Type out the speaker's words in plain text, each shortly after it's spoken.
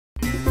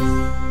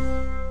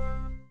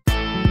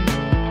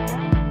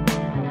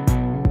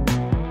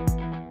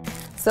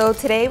So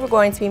today we're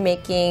going to be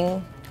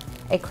making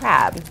a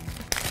crab.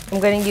 I'm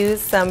going to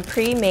use some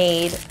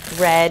pre-made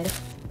red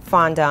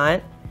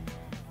fondant.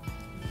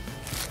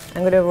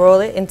 I'm going to roll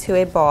it into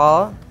a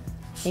ball.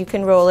 You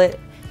can roll it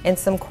in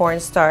some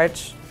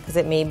cornstarch because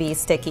it may be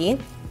sticky.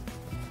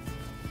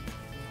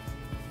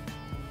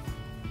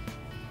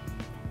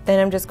 Then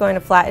I'm just going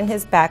to flatten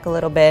his back a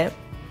little bit.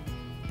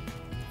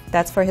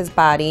 That's for his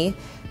body.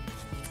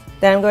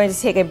 Then I'm going to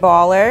take a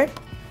baller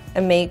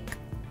and make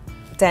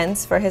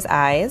dents for his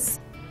eyes.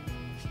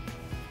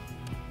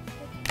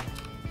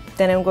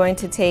 Then I'm going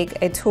to take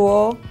a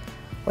tool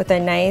with a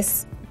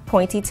nice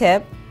pointy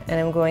tip and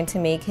I'm going to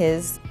make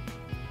his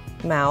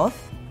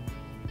mouth.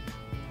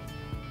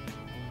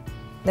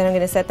 Then I'm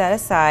going to set that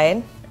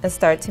aside and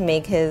start to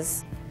make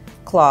his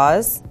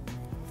claws.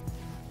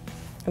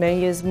 I'm going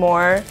to use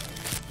more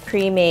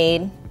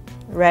pre-made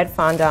red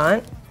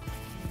fondant.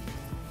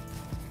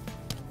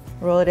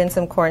 Roll it in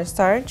some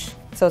cornstarch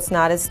so it's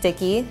not as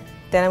sticky.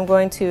 Then I'm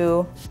going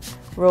to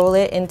roll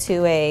it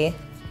into a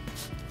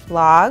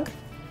log,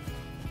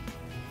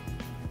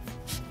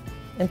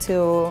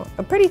 into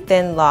a pretty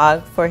thin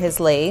log for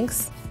his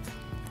legs,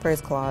 for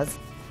his claws.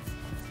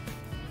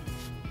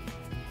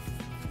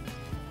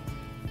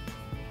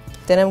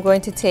 Then I'm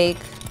going to take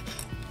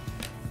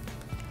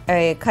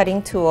a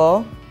cutting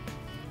tool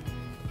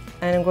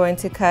and I'm going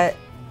to cut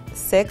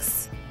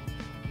 6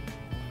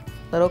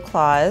 little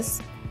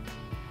claws.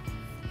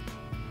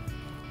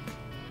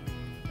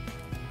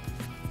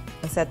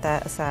 I'll set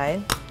that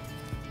aside.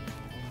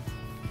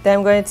 Then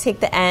I'm going to take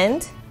the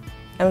end,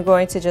 I'm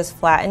going to just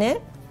flatten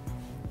it.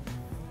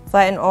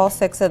 Flatten all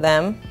 6 of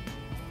them.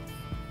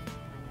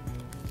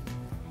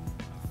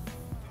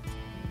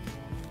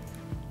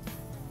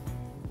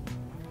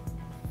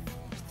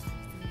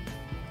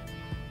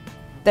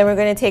 Then we're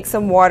going to take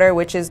some water,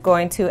 which is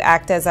going to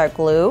act as our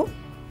glue.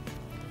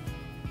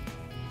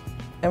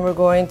 And we're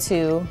going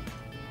to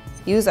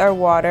use our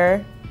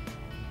water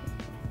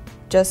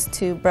just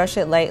to brush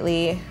it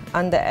lightly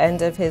on the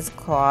end of his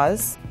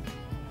claws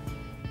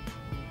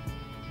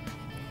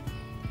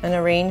and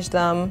arrange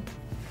them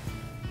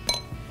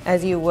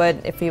as you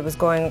would if he was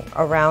going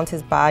around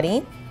his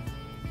body.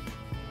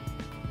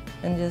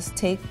 And just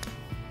take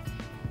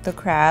the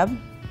crab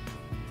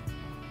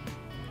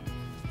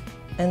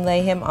and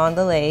lay him on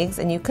the legs,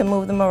 and you can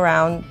move them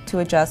around to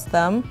adjust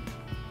them.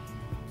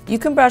 You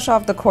can brush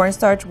off the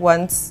cornstarch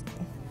once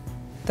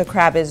the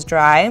crab is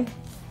dry,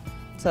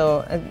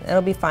 so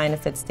it'll be fine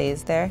if it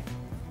stays there.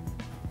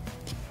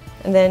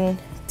 And then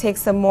take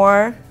some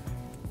more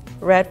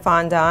red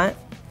fondant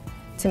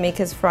to make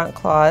his front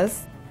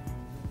claws.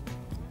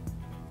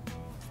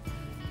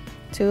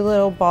 2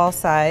 little ball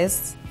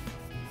size,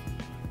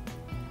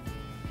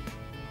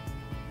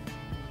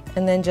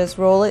 and then just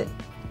roll it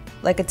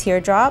like a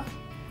teardrop,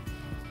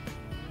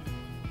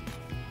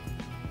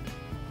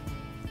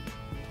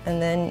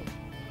 and then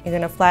you're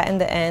going to flatten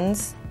the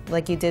ends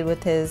like you did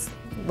with his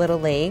little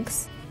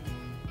legs.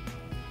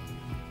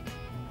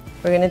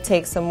 We're going to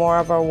take some more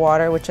of our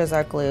water, which is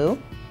our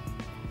glue,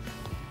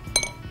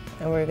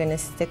 and we're going to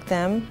stick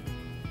them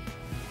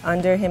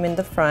under him in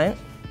the front.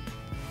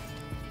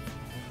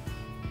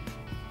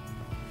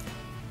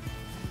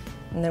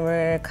 And then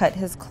we're going to cut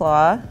his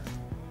claw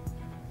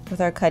with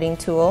our cutting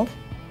tool.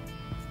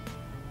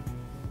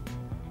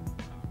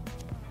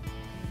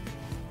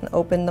 And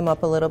open them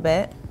up a little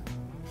bit.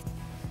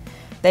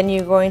 Then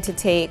you're going to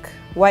take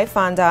white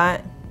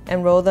fondant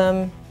and roll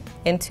them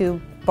into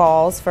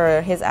balls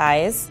for his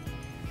eyes.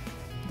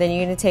 Then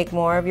you're going to take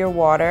more of your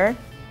water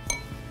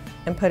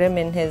and put them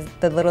in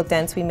the little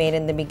dents we made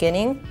in the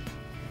beginning.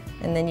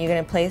 And then you're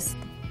going to place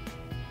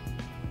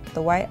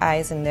the white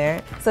eyes in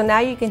there. So now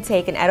you can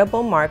take an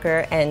edible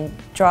marker and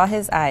draw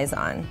his eyes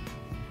on.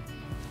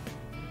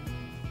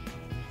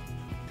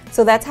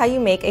 So that's how you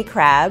make a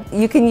crab.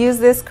 You can use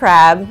this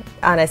crab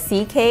on a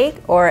sea cake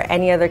or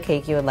any other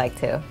cake you would like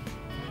to.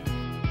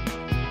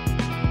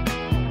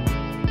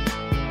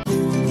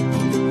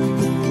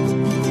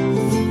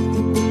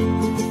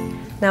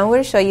 Now I'm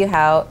going to show you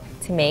how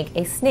to make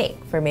a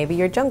snake for maybe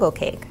your jungle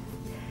cake.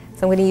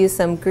 So I'm going to use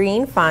some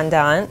green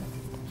fondant,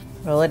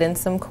 roll it in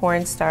some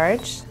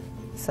cornstarch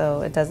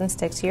so it doesn't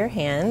stick to your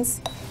hands.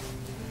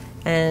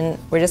 And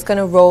we're just going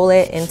to roll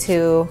it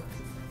into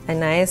a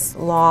nice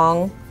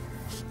long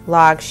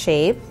log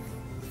shape.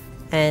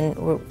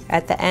 And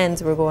at the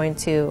ends we're going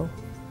to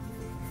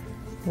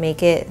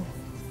make it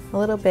a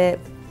little bit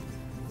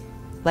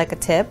like a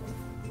tip.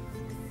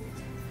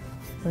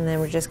 And then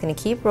we're just going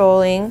to keep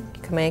rolling.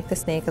 You can make the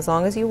snake as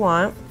long as you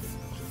want.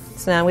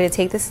 So now I'm going to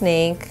take the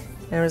snake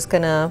and I'm just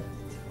going to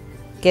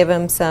give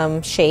him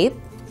some shape.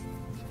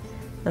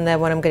 And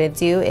then what I'm going to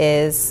do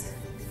is,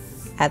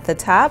 at the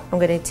top, I'm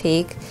going to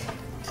take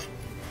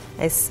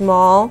a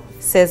small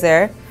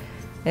scissor.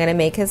 I'm going to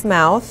make his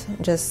mouth,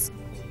 just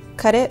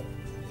cut it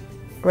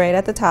right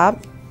at the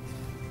top.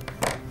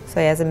 So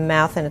he has a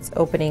mouth and it's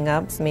opening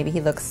up, so maybe he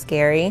looks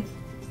scary,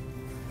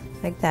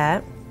 like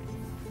that.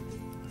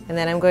 And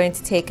then I'm going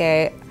to take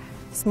a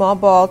small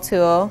ball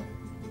tool,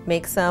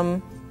 make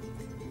some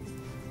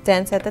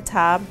dents at the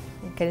top.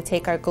 I'm going to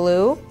take our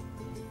glue,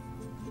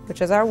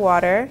 which is our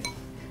water,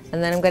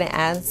 and then I'm going to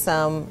add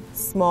some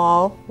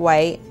small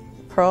white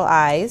pearl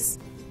eyes,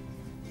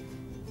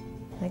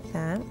 like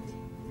that.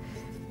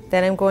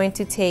 Then I'm going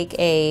to take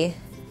a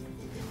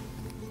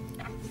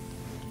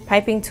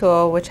piping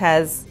tool, which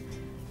has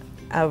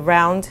a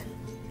round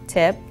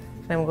tip,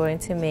 and I'm going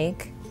to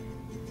make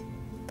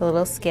the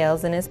little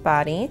scales in his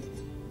body.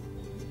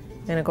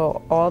 I'm going to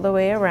go all the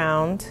way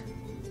around.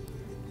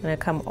 I'm going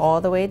to come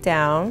all the way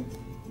down.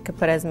 You can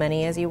put as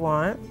many as you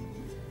want.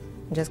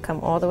 And just come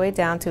all the way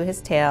down to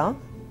his tail.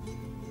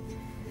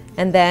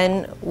 And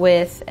then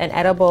with an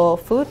edible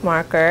food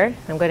marker,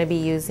 I'm going to be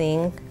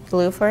using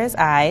blue for his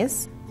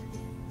eyes,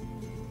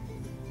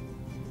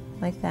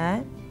 like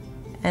that.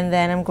 And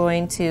then I'm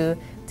going to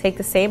take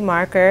the same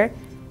marker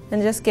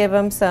and just give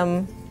him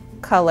some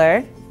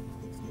color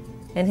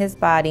in his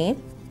body.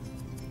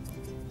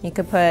 You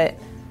could put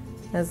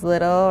as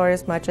little or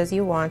as much as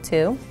you want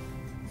to,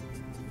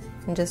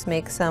 and just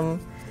make some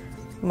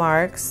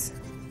marks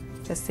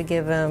just to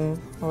give him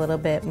a little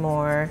bit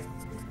more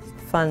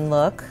fun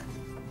look.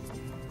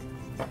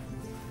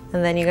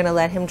 And then you're going to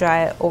let him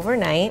dry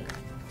overnight,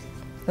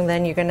 and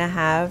then you're going to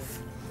have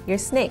your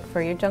snake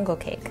for your jungle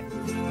cake.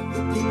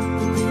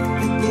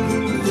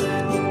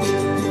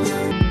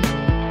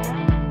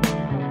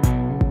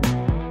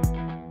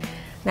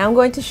 Now I'm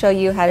going to show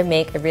you how to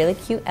make a really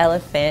cute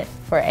elephant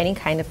for any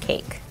kind of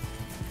cake.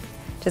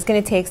 Just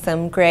going to take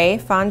some gray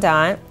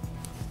fondant,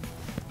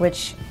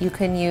 which you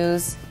can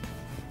use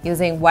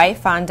using white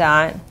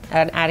fondant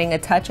and adding a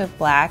touch of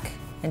black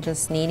and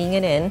just kneading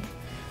it in.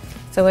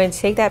 So I'm going to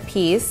take that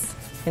piece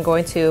and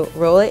going to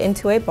roll it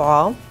into a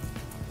ball.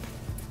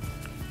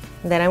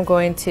 And then I'm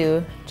going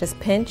to just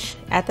pinch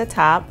at the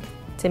top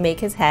to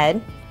make his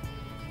head.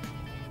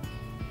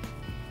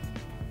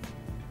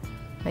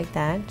 Like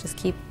that. Just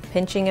keep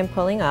pinching and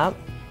pulling up.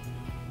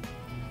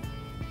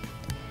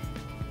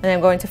 And I'm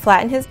going to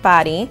flatten his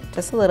body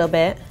just a little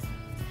bit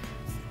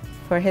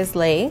for his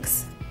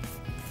legs.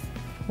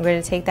 I'm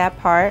going to take that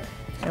part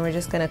and we're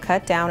just going to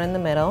cut down in the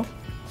middle.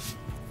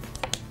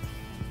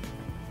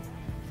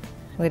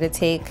 I'm going to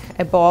take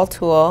a ball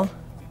tool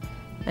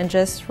and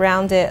just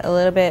round it a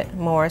little bit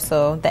more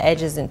so the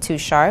edge isn't too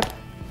sharp.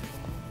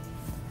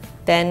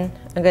 Then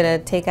I'm going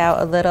to take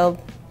out a little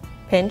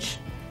pinch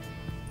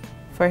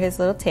for his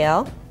little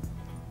tail.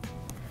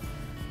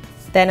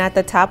 Then at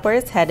the top where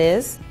his head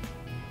is,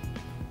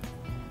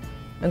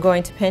 I'm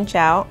going to pinch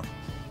out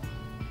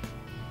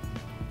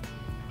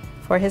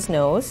for his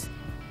nose.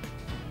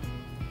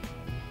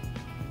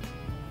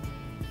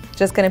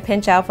 Just going to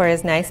pinch out for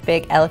his nice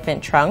big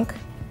elephant trunk.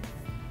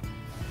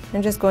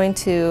 I'm just going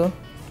to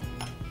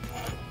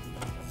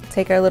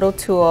take our little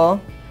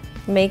tool,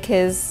 make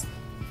his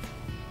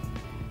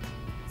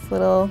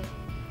little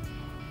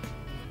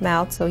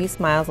mouth so he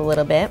smiles a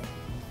little bit.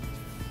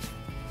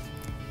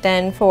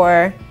 Then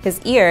for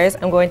his ears,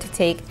 I'm going to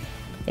take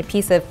a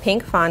piece of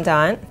pink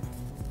fondant.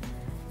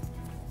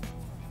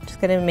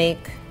 Just going to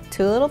make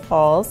two little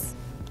balls.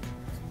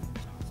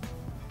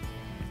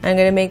 I'm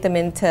going to make them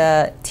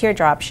into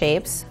teardrop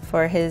shapes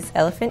for his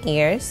elephant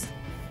ears.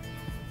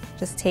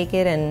 Just take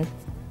it and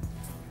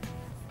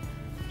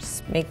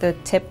just make the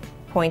tip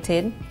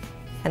pointed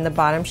and the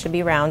bottom should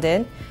be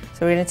rounded.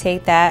 So we're going to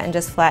take that and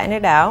just flatten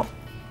it out.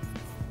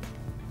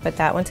 Put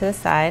that one to the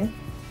side.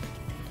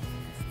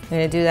 I'm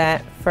going to do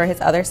that for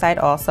his other side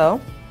also,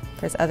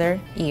 for his other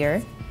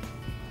ear.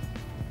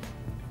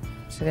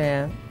 Just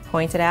going to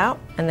point it out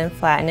and then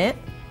flatten it.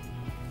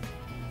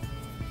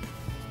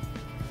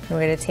 And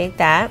we're going to take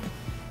that.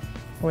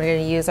 We're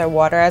going to use our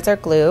water as our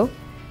glue.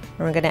 And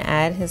we're going to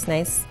add his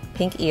nice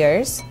pink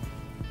ears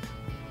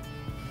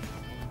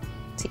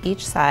to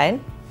each side.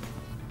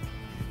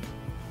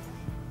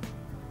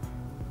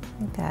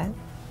 Like that.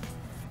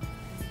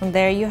 And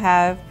there you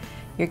have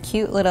your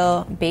cute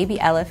little baby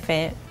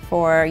elephant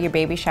for your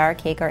baby shower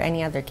cake or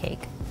any other cake.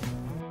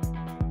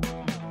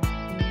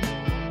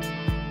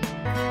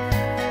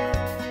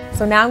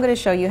 So now I'm going to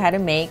show you how to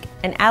make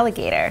an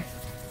alligator.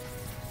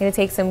 I'm going to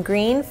take some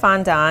green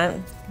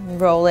fondant,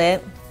 roll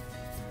it,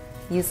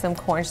 use some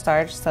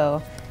cornstarch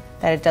so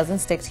that it doesn't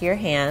stick to your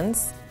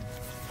hands.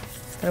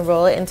 I'm going to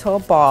roll it into a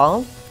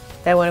ball.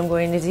 Then what I'm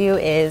going to do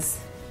is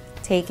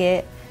take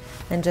it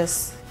and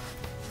just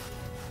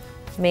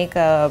make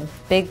a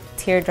big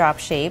teardrop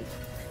shape.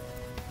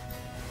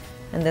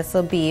 And this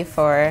will be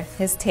for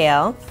his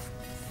tail.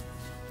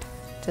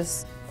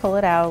 Just pull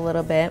it out a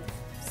little bit,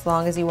 as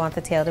long as you want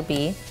the tail to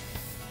be.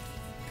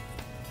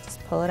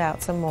 Just pull it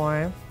out some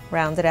more,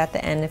 round it at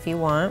the end if you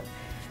want.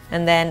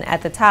 And then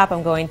at the top,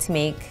 I'm going to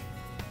make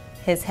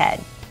his head.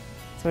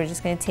 So we're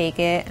just going to take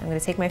it, I'm going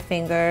to take my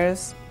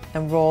fingers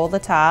and roll the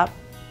top.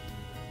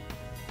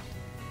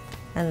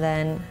 And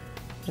then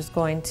I'm just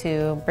going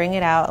to bring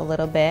it out a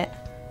little bit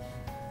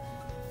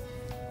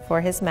for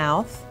his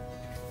mouth,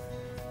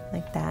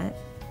 like that.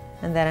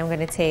 And then I'm going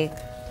to take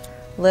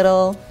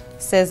little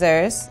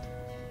scissors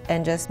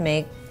and just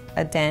make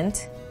a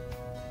dent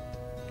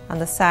on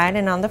the side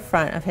and on the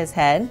front of his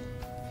head.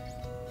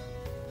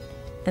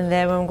 And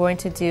then what I'm going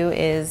to do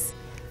is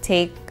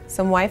take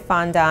some white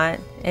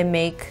fondant and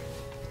make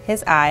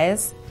his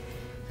eyes.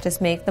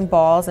 Just make them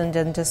balls and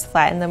then just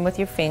flatten them with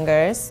your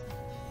fingers.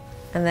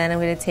 And then I'm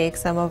going to take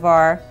some of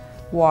our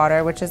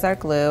water, which is our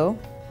glue,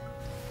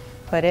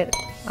 put it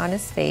on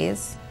his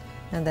face,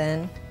 and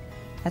then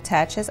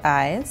attach his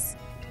eyes.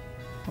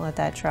 Let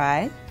that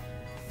dry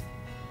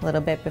a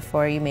little bit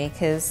before you make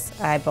his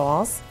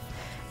eyeballs.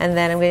 And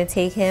then I'm going to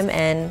take him,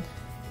 and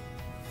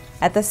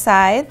at the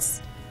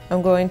sides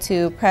I'm going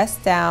to press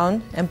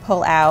down and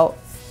pull out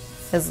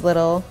his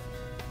little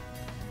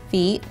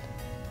feet.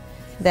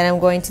 Then I'm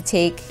going to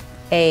take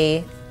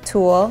a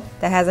tool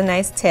that has a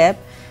nice tip.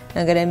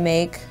 I'm going to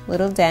make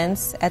little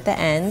dents at the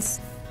ends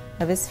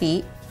of his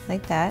feet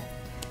like that.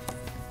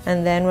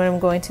 And then what I'm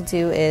going to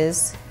do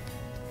is,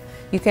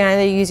 you can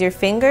either use your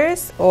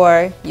fingers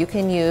or you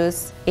can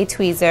use a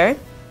tweezer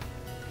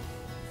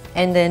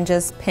and then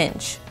just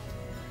pinch.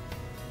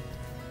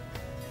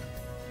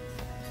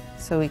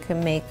 So we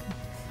can make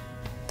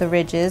the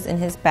ridges in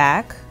his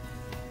back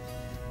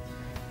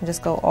and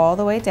just go all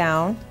the way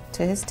down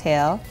to his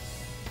tail.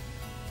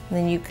 And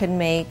then you can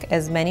make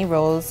as many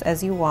rows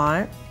as you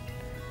want.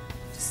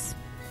 Just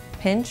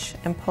pinch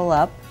and pull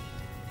up,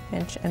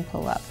 pinch and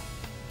pull up.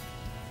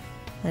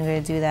 I'm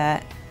going to do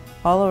that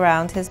all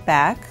around his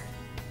back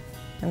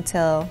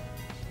until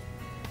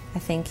I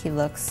think he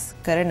looks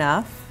good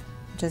enough.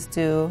 Just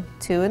do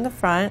 2 in the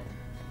front.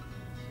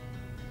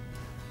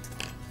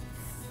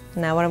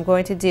 Now what I'm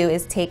going to do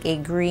is take a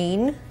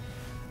green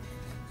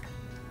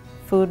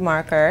food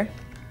marker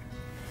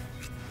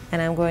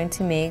and I'm going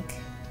to make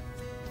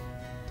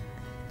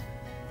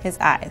his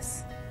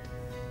eyes.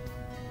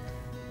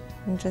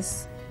 And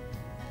just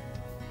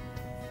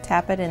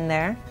tap it in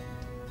there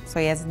so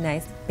he has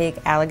nice big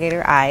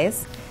alligator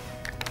eyes.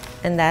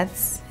 And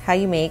that's how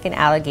you make an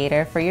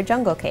alligator for your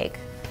jungle cake.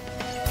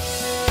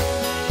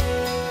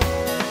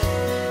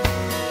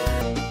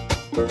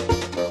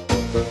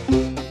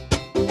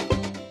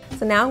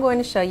 So now I'm going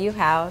to show you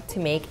how to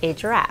make a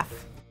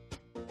giraffe.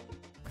 I'm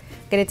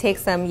going to take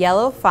some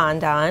yellow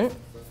fondant.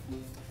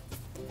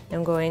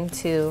 I'm going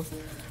to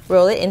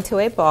roll it into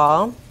a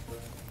ball.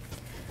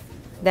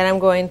 Then I'm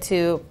going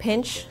to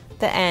pinch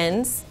the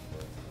ends.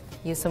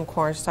 Use some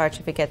cornstarch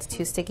if it gets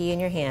too sticky in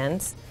your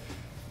hands.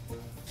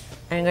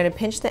 And I'm going to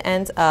pinch the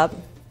ends up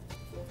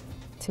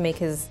to make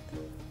his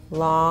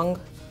long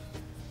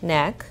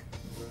neck.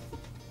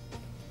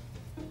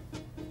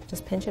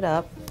 Just pinch it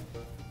up.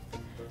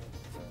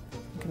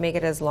 You can make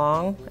it as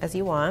long as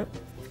you want.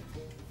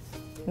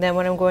 And then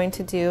what I'm going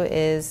to do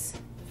is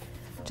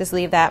just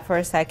leave that for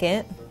a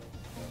second.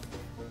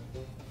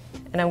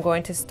 And I'm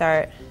going to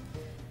start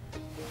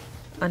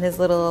on his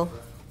little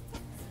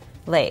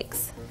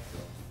legs.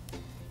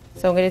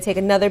 So I'm going to take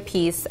another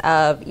piece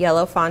of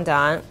yellow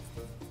fondant.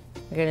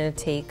 I'm going to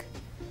take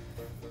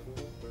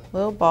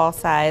little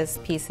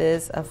ball-sized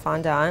pieces of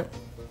fondant.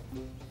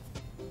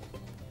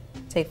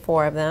 Take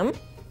 4 of them.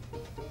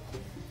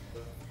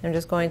 I'm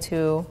just going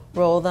to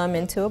roll them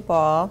into a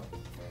ball.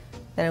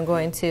 Then I'm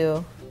going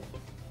to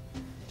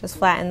just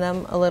flatten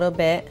them a little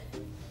bit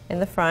in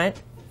the front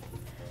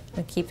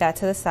and keep that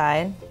to the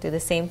side. Do the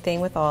same thing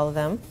with all of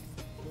them.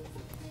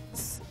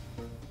 Just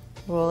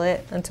roll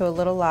it into a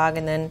little log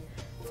and then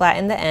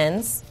flatten the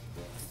ends.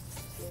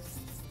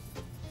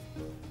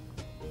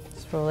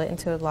 Just roll it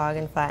into a log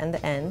and flatten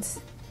the ends.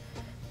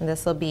 And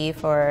this will be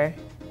for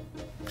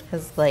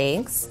his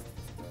legs.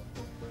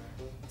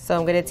 So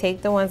I'm going to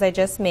take the ones I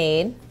just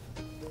made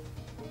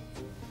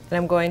and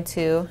I'm going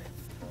to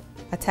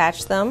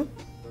attach them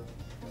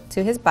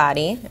to his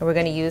body, and we're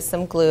going to use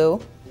some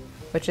glue,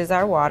 which is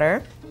our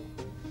water.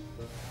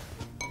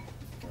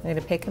 I'm going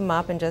to pick him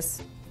up and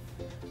just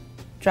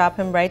drop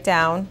him right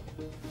down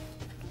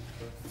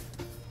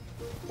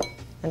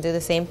and do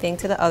the same thing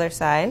to the other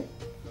side.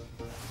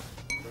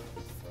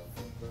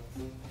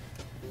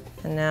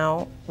 And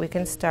now we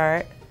can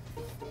start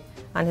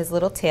on his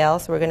little tail.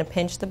 So we're going to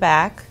pinch the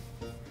back,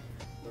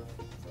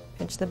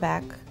 pinch the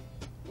back,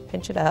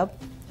 pinch it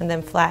up, and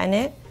then flatten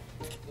it.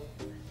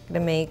 I'm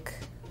going to make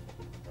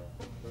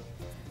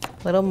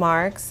little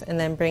marks and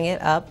then bring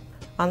it up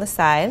on the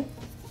side.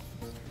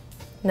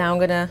 Now I'm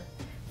going to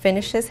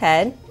finish his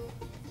head.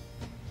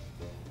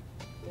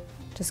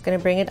 Just going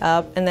to bring it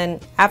up, and then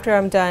after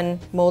I'm done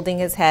molding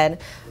his head,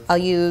 I'll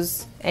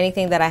use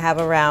anything that I have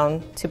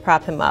around to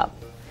prop him up.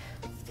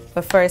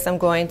 But first I'm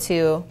going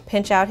to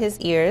pinch out his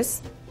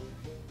ears.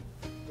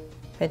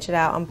 Pinch it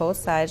out on both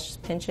sides,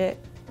 just pinch it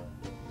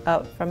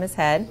up from his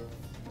head.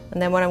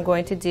 And then what I'm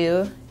going to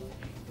do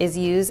is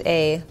use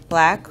a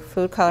black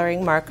food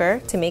coloring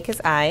marker to make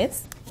his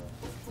eyes.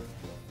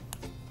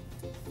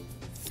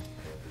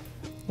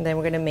 And then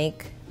we're going to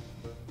make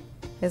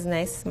his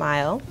nice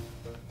smile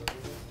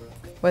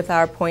with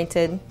our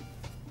pointed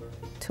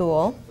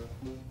tool.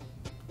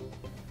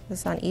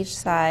 Just on each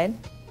side,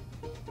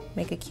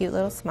 make a cute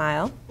little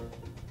smile.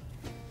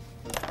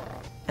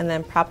 And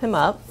then prop him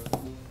up.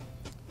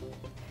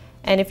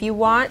 And if you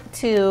want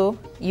to,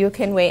 you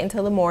can wait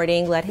until the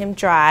morning, let him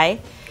dry,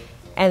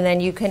 and then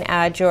you can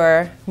add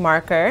your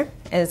marker,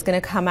 and it's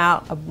gonna come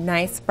out a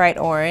nice bright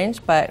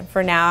orange, but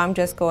for now I'm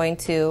just going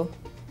to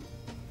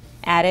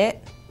add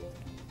it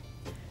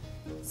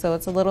so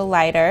it's a little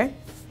lighter.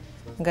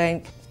 I'm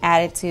going to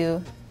add it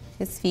to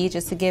his feet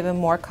just to give him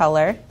more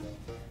color,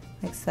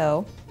 like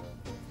so.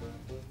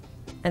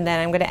 And then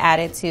I'm gonna add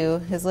it to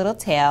his little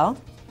tail,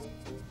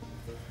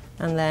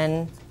 and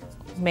then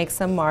make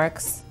some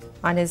marks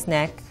on his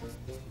neck,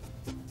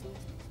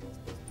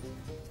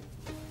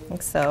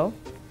 like so.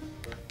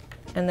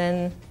 And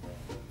then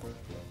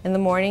in the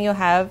morning you'll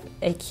have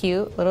a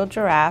cute little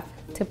giraffe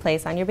to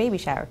place on your baby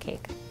shower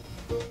cake.